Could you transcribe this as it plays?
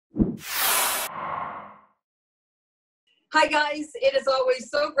Hi guys, it is always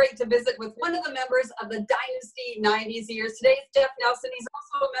so great to visit with one of the members of the Dynasty 90s years. Today is Jeff Nelson. He's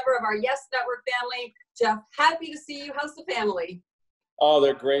also a member of our Yes Network family. Jeff, happy to see you. How's the family? Oh,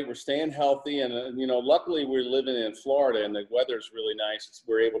 they're great. We're staying healthy. And, luckily we're living in Florida and the weather's really nice.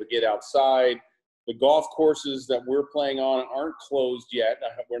 We're able to get outside. The golf courses that we're playing on aren't closed yet.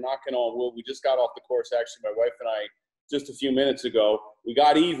 We're knocking on wood. We just got off the course, actually, my wife and I, just a few minutes ago. We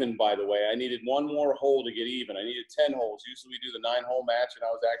got even, by the way. I needed one more hole to get even. I needed 10 holes. Usually we do the 9-hole match, and I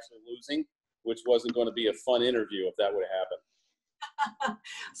was actually losing, which wasn't going to be a fun interview if that would have happened.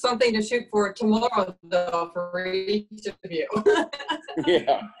 Something to shoot for tomorrow, though, for each of you.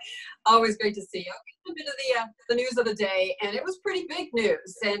 Yeah. Always great to see you. A bit of the news of the day, and it was pretty big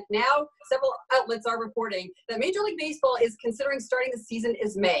news. And now several outlets are reporting that Major League Baseball is considering starting the season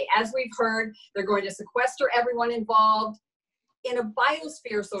as May. As we've heard, they're going to sequester everyone involved in a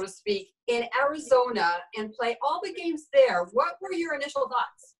biosphere, so to speak, in Arizona and play all the games there. What were your initial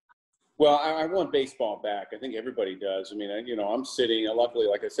thoughts? Well, I want baseball back. I think everybody does. I mean, I'm sitting, luckily,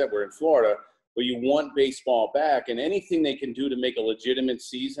 like I said, we're in Florida, but you want baseball back, and anything they can do to make a legitimate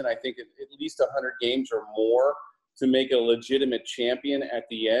season, I think at least 100 games or more to make a legitimate champion at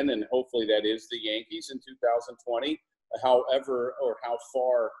the end, and hopefully that is the Yankees in 2020. However, or how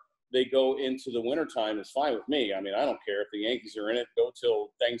far they go into the wintertime is fine with me. I mean, I don't care if the Yankees are in it, go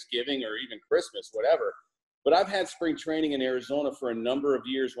till Thanksgiving or even Christmas, whatever. But I've had spring training in Arizona for a number of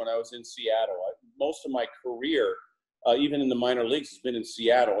years when I was in Seattle. Most of my career, even in the minor leagues, has been in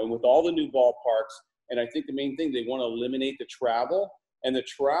Seattle. And with all the new ballparks, and I think the main thing, they want to eliminate the travel. And the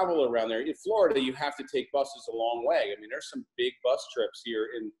travel around there, in Florida, you have to take buses a long way. I mean, there's some big bus trips here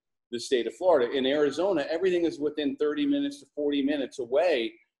in the state of Florida. In Arizona, everything is within 30 minutes to 40 minutes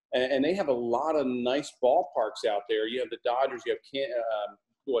away. And they have a lot of nice ballparks out there. You have the Dodgers, you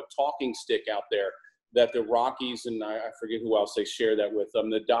have Talking Stick out there that the Rockies, and I forget who else they share that with them,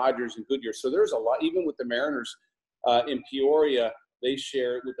 the Dodgers and Goodyear. So there's a lot, even with the Mariners in Peoria, they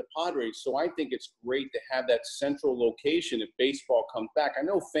share it with the Padres. So I think it's great to have that central location if baseball comes back. I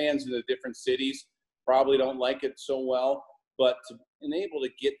know fans in the different cities probably don't like it so well, but to enable to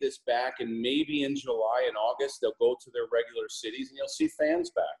get this back, and maybe in July and August, they'll go to their regular cities and you'll see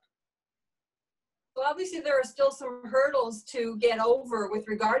fans back. Well, obviously there are still some hurdles to get over with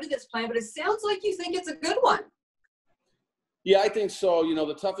regard to this plan, but it sounds like you think it's a good one. Yeah, I think so.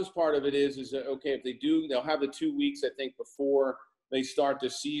 The toughest part of it is that, okay, if they do, they'll have the 2 weeks, I think, before they start the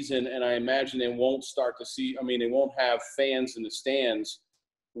season, and I imagine they won't they won't have fans in the stands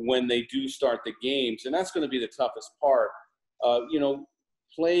when they do start the games, and that's going to be the toughest part.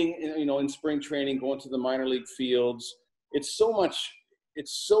 Playing, in spring training, going to the minor league fields,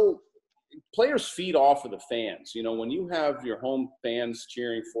 players feed off of the fans. When you have your home fans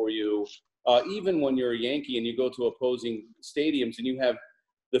cheering for you, even when you're a Yankee and you go to opposing stadiums and you have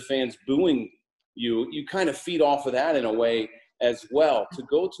the fans booing you, you kind of feed off of that in a way as well. To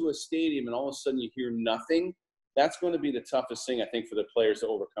go to a stadium and all of a sudden you hear nothing, that's going to be the toughest thing, I think, for the players to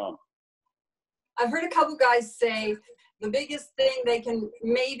overcome. I've heard a couple guys say the biggest thing they can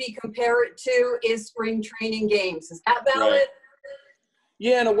maybe compare it to is spring training games. Is that valid? Right.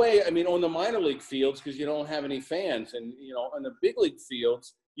 Yeah, in a way. I mean, on the minor league fields, because you don't have any fans, and on the big league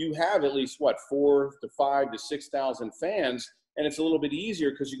fields, you have at least 4,000 to 5,000 to 6,000 fans, and it's a little bit easier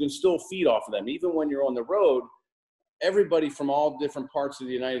because you can still feed off of them. Even when you're on the road, everybody from all different parts of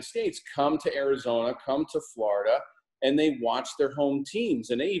the United States come to Arizona, come to Florida, and they watch their home teams,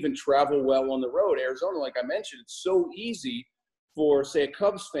 and they even travel well on the road. Arizona, like I mentioned, it's so easy for, say, a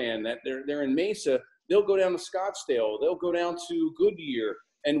Cubs fan that they're in Mesa. They'll go down to Scottsdale. They'll go down to Goodyear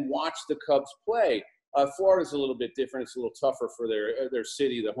and watch the Cubs play. Florida's a little bit different. It's a little tougher for their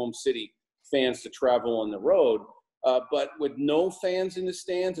city, the home city fans to travel on the road. But with no fans in the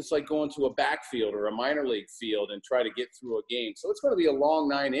stands, it's like going to a backfield or a minor league field and try to get through a game. So it's going to be a long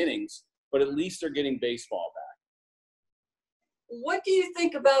 9 innings, but at least they're getting baseball back. What do you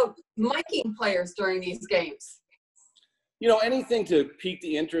think about miking players during these games? Anything to pique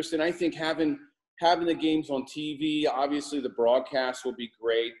the interest, and I think having the games on TV, obviously the broadcast will be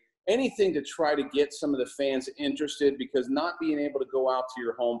great. Anything to try to get some of the fans interested, because not being able to go out to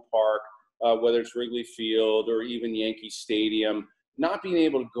your home park, whether it's Wrigley Field or even Yankee Stadium, not being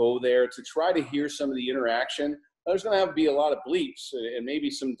able to go there to try to hear some of the interaction, there's going to have to be a lot of bleeps and maybe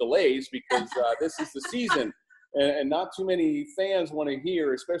some delays because this is the season. And not too many fans want to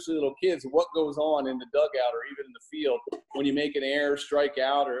hear, especially little kids, what goes on in the dugout or even in the field when you make an error, strike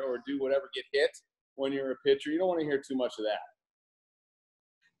out, or do whatever, get hit when you're a pitcher. You don't want to hear too much of that.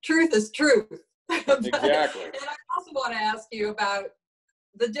 Truth is truth. Exactly. And I also want to ask you about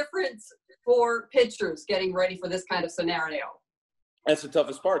the difference for pitchers getting ready for this kind of scenario? That's the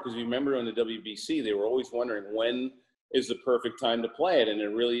toughest part, because you remember in the WBC, they were always wondering when is the perfect time to play it, and it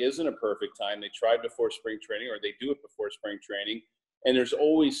really isn't a perfect time. They tried before spring training, or they do it before spring training, and there's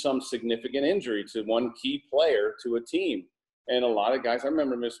always some significant injury to one key player to a team. And a lot of guys, I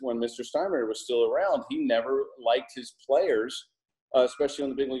remember when Mr. Steinbrenner was still around, he never liked his players, especially on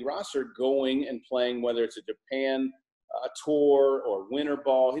the big league roster, going and playing, whether it's a Japan tour or winter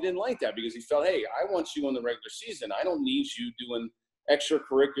ball. He didn't like that because he felt, hey, I want you in the regular season. I don't need you doing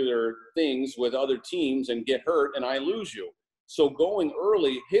extracurricular things with other teams and get hurt and I lose you. So going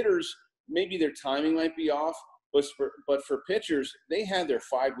early, hitters, maybe their timing might be off, but for pitchers, they had their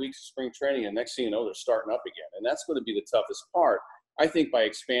 5 weeks of spring training, and next thing you know, they're starting up again. And that's going to be the toughest part. I think by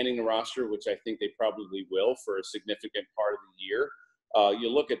expanding the roster, which I think they probably will for a significant part of the year, you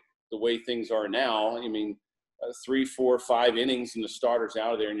look at the way things are now, I mean, 3, 4, 5 innings and the starter's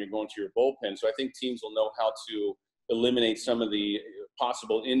out of there and you're going to your bullpen. So I think teams will know how to eliminate some of the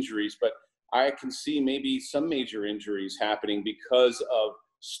possible injuries, but I can see maybe some major injuries happening because of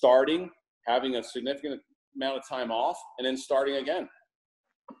starting, having a significant amount of time off, and then starting again.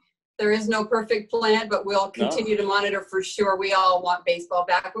 There is no perfect plan, but we'll continue to monitor for sure. We all want baseball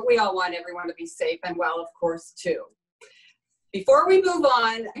back, but we all want everyone to be safe and well, of course, too. Before we move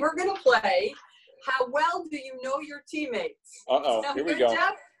on, we're going to play How Well Do You Know Your Teammates? Here we go.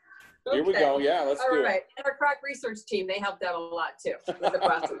 Jeff? Okay. Here we go. Yeah, let's do it. All right. And our crack research team, they helped out a lot, too, with the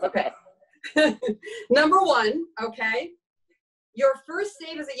questions. Okay. Number one, okay. Your first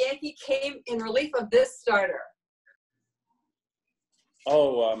save as a Yankee came in relief of this starter.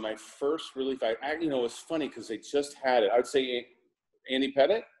 Oh, my first relief. It's funny because they just had it. I would say Andy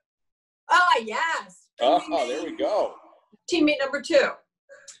Pettit. Ah, yes. Oh, there we go. Teammate number two.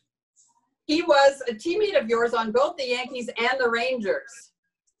 He was a teammate of yours on both the Yankees and the Rangers.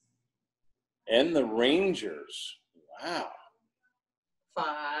 And the Rangers. Wow.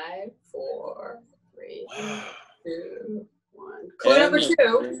 5, 4, 3, Wow. 2, 1. Clue number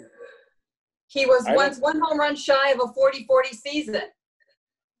two. He was once one home run shy of a 40-40 season.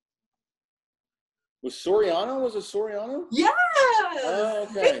 Was it Soriano? Yes. Oh,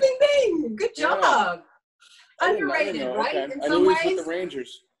 okay. Bing, bing, bing. Good job. Yeah. Underrated, right? Okay. In I some knew ways. he was with the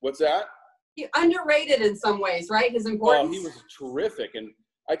Rangers. What's that? Underrated in some ways, right? His importance. Oh, he was terrific. And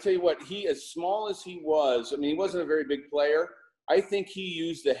I tell you what, he, as small as he was, I mean, he wasn't a very big player. I think he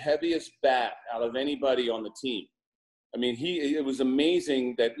used the heaviest bat out of anybody on the team. I mean, it was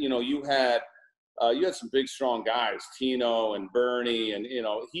amazing that, you had some big, strong guys, Tino and Bernie, and,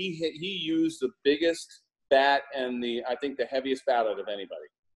 he used the biggest bat and I think the heaviest bat out of anybody.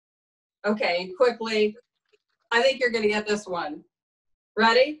 Okay, quickly. I think you're going to get this one.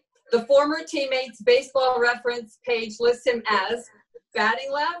 Ready? The former teammates' baseball reference page lists him as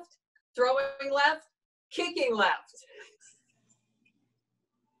batting left, throwing left, kicking left.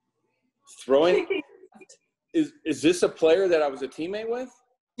 Throwing? Is this a player that I was a teammate with?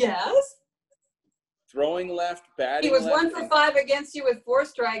 Yes. Throwing left, batting left. He was left. 1 for 5 against you with 4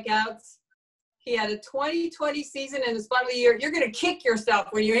 strikeouts. He had a 2020 season in his final year. You're going to kick yourself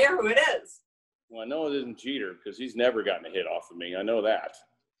when you hear who it is. Well, I know it isn't Jeter because he's never gotten a hit off of me. I know that.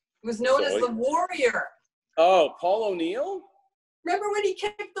 He was known as the Warrior. Oh, Paul O'Neill? Remember when he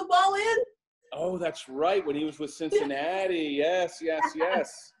kicked the ball in? Oh, that's right. When he was with Cincinnati. Yes.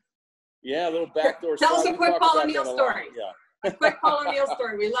 Yeah, a little backdoor. Tell us a quick Paul O'Neill story. Yeah. A quick Paul O'Neill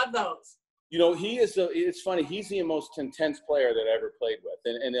story. We love those. It's funny. He's the most intense player that I ever played with.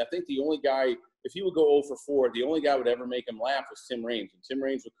 And I think the only guy, if he would go 0 for 4, the only guy would ever make him laugh was Tim Raines. And Tim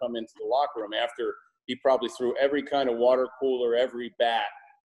Raines would come into the locker room after he probably threw every kind of water cooler, every bat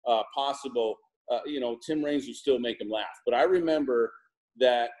possible. Tim Raines would still make him laugh. But I remember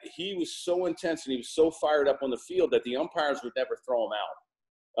that he was so intense and he was so fired up on the field that the umpires would never throw him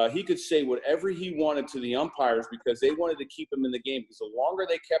out. He could say whatever he wanted to the umpires because they wanted to keep him in the game. Because the longer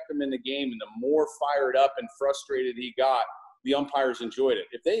they kept him in the game and the more fired up and frustrated he got, the umpires enjoyed it.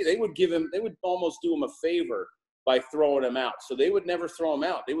 If they would almost do him a favor by throwing him out. So they would never throw him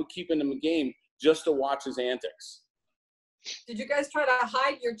out. They would keep him in the game just to watch his antics. Did you guys try to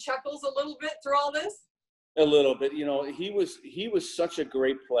hide your chuckles a little bit through all this? A little bit. He was such a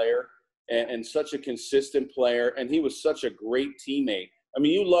great player and such a consistent player, and he was such a great teammate. I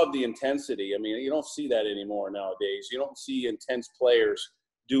mean, you love the intensity. I mean, you don't see that anymore nowadays. You don't see intense players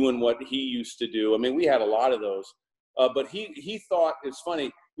doing what he used to do. I mean, we had a lot of those. But he thought, it's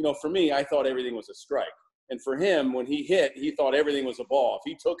funny, for me, I thought everything was a strike. And for him, when he hit, he thought everything was a ball.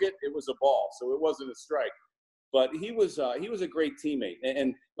 If he took it, it was a ball. So it wasn't a strike. But he was a great teammate.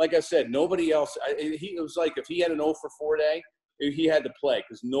 And like I said, nobody else, it was like if he had an 0 for 4 day, he had to play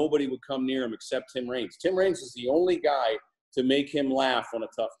because nobody would come near him except Tim Raines. Tim Raines is the only guy to make him laugh on a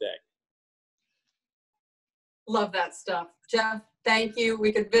tough day. Love that stuff. Jeff, thank you.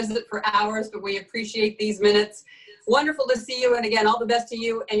 We could visit for hours, but we appreciate these minutes. Wonderful to see you. And again, all the best to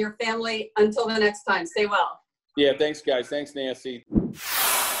you and your family. Until the next time, stay well. Yeah, thanks, guys. Thanks, Nancy.